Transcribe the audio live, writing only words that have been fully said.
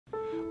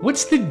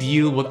What's the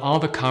deal with all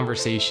the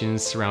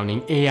conversations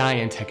surrounding AI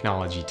and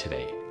technology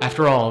today?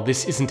 After all,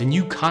 this isn't a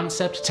new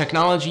concept,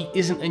 technology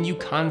isn't a new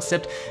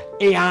concept,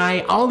 AI,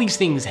 all these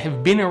things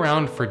have been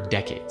around for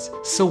decades.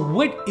 So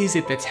what is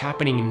it that's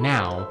happening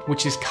now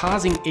which is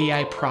causing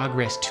AI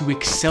progress to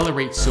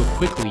accelerate so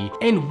quickly?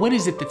 And what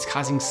is it that's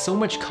causing so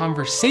much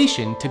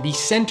conversation to be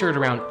centered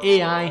around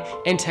AI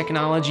and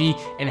technology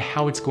and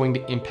how it's going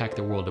to impact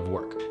the world of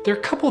work? There are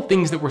a couple of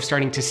things that we're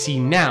starting to see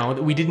now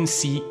that we didn't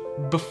see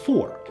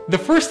before. The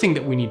first thing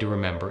that we need to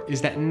remember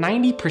is that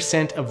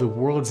 90% of the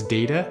world's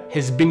data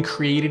has been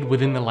created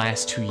within the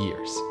last 2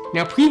 years.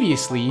 Now,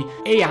 previously,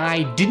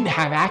 AI didn't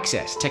have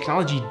access,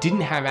 technology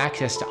didn't have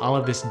access to all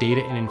of this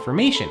data and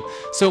information,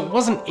 so it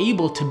wasn't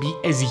able to be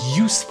as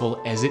useful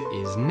as it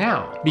is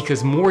now.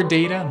 Because more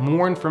data,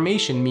 more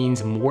information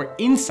means more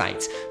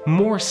insights,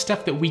 more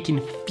stuff that we can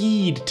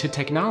feed to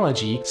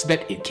technology so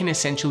that it can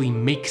essentially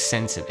make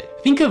sense of it.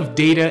 Think of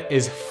data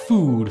as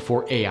food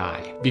for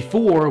AI.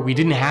 Before, we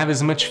didn't have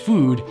as much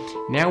food.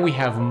 Now we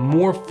have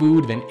more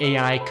food than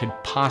AI could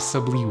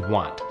possibly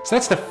want. So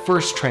that's the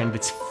first trend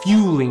that's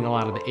fueling a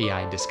lot of the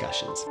AI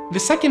discussions. The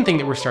second thing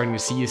that we're starting to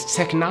see is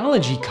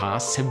technology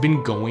costs have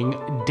been going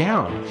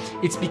down.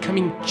 It's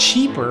becoming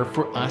cheaper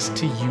for us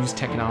to use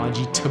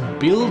technology, to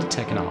build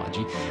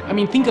technology. I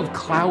mean, think of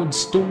cloud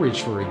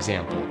storage, for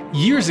example.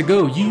 Years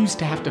ago, you used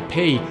to have to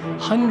pay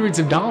hundreds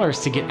of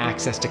dollars to get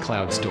access to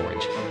cloud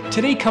storage.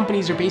 Today,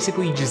 companies are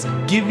basically just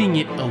giving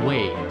it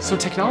away. So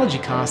technology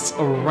costs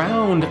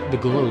around the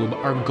globe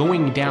are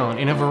going down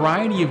in a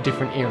variety of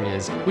different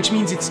areas, which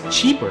means it's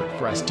cheaper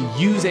for us to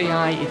use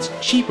AI, it's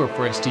cheaper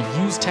for us to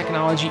use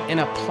technology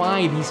and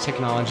apply these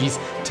technologies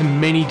to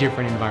many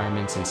different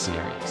environments and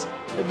scenarios.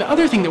 The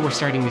other thing that we're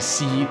starting to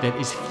see that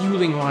is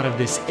fueling a lot of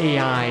this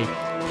AI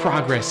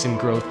progress and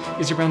growth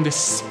is around the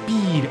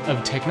speed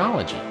of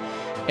technology.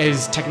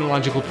 As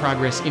technological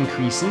progress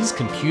increases,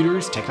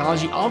 computers,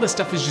 technology, all this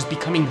stuff is just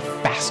becoming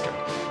faster.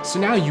 So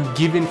now you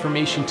give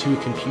information to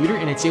a computer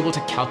and it's able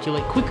to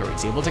calculate quicker,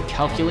 it's able to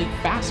calculate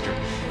faster.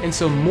 And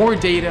so more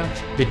data,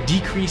 the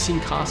decreasing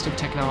cost of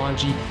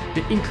technology,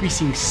 the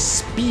increasing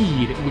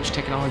speed at which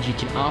technology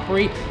can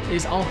operate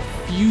is all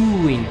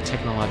fueling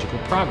technological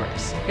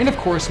progress. And of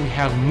course we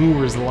have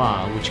Moore's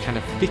Law, which kind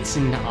of fits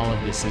into all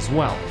of this as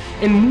well.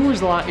 And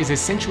Moore's Law is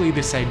essentially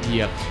this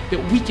idea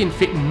that we can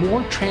fit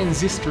more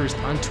transistors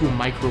onto a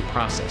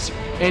microprocessor.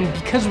 And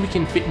because we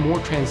can fit more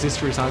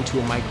transistors onto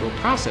a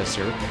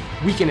microprocessor,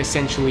 we can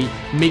essentially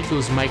make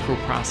those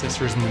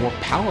microprocessors more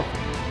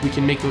powerful. We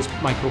can make those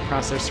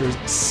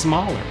microprocessors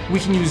smaller.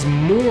 We can use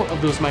more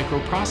of those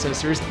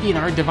microprocessors in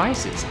our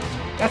devices.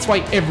 That's why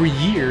every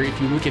year, if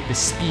you look at the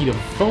speed of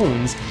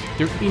phones,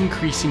 they're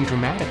increasing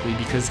dramatically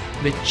because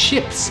the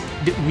chips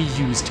that we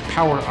use to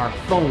power our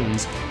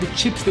phones, the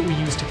chips that we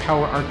use to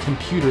power our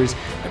computers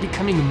are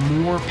becoming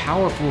more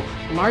powerful,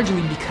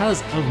 largely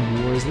because of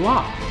Moore's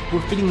Law.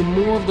 We're fitting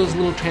more of those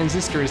little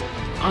transistors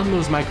on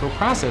those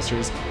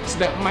microprocessors so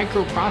that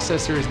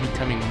microprocessor is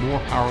becoming more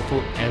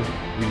powerful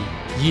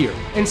every year.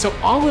 And so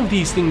all of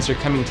these things are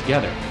coming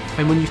together.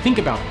 And when you think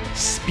about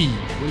speed,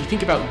 when you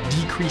think about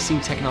decreasing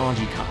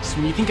technology costs,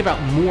 when you think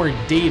about more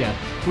data,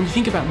 when you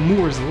think about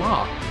Moore's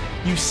Law,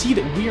 you see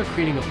that we are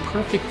creating a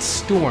perfect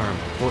storm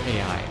for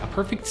AI, a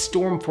perfect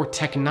storm for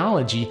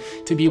technology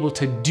to be able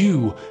to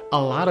do a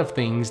lot of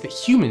things that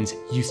humans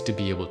used to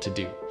be able to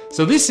do.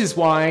 So this is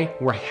why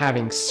we're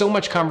having so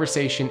much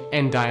conversation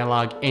and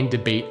dialogue and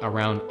debate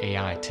around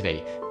AI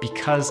today,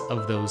 because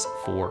of those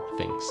 4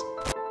 things.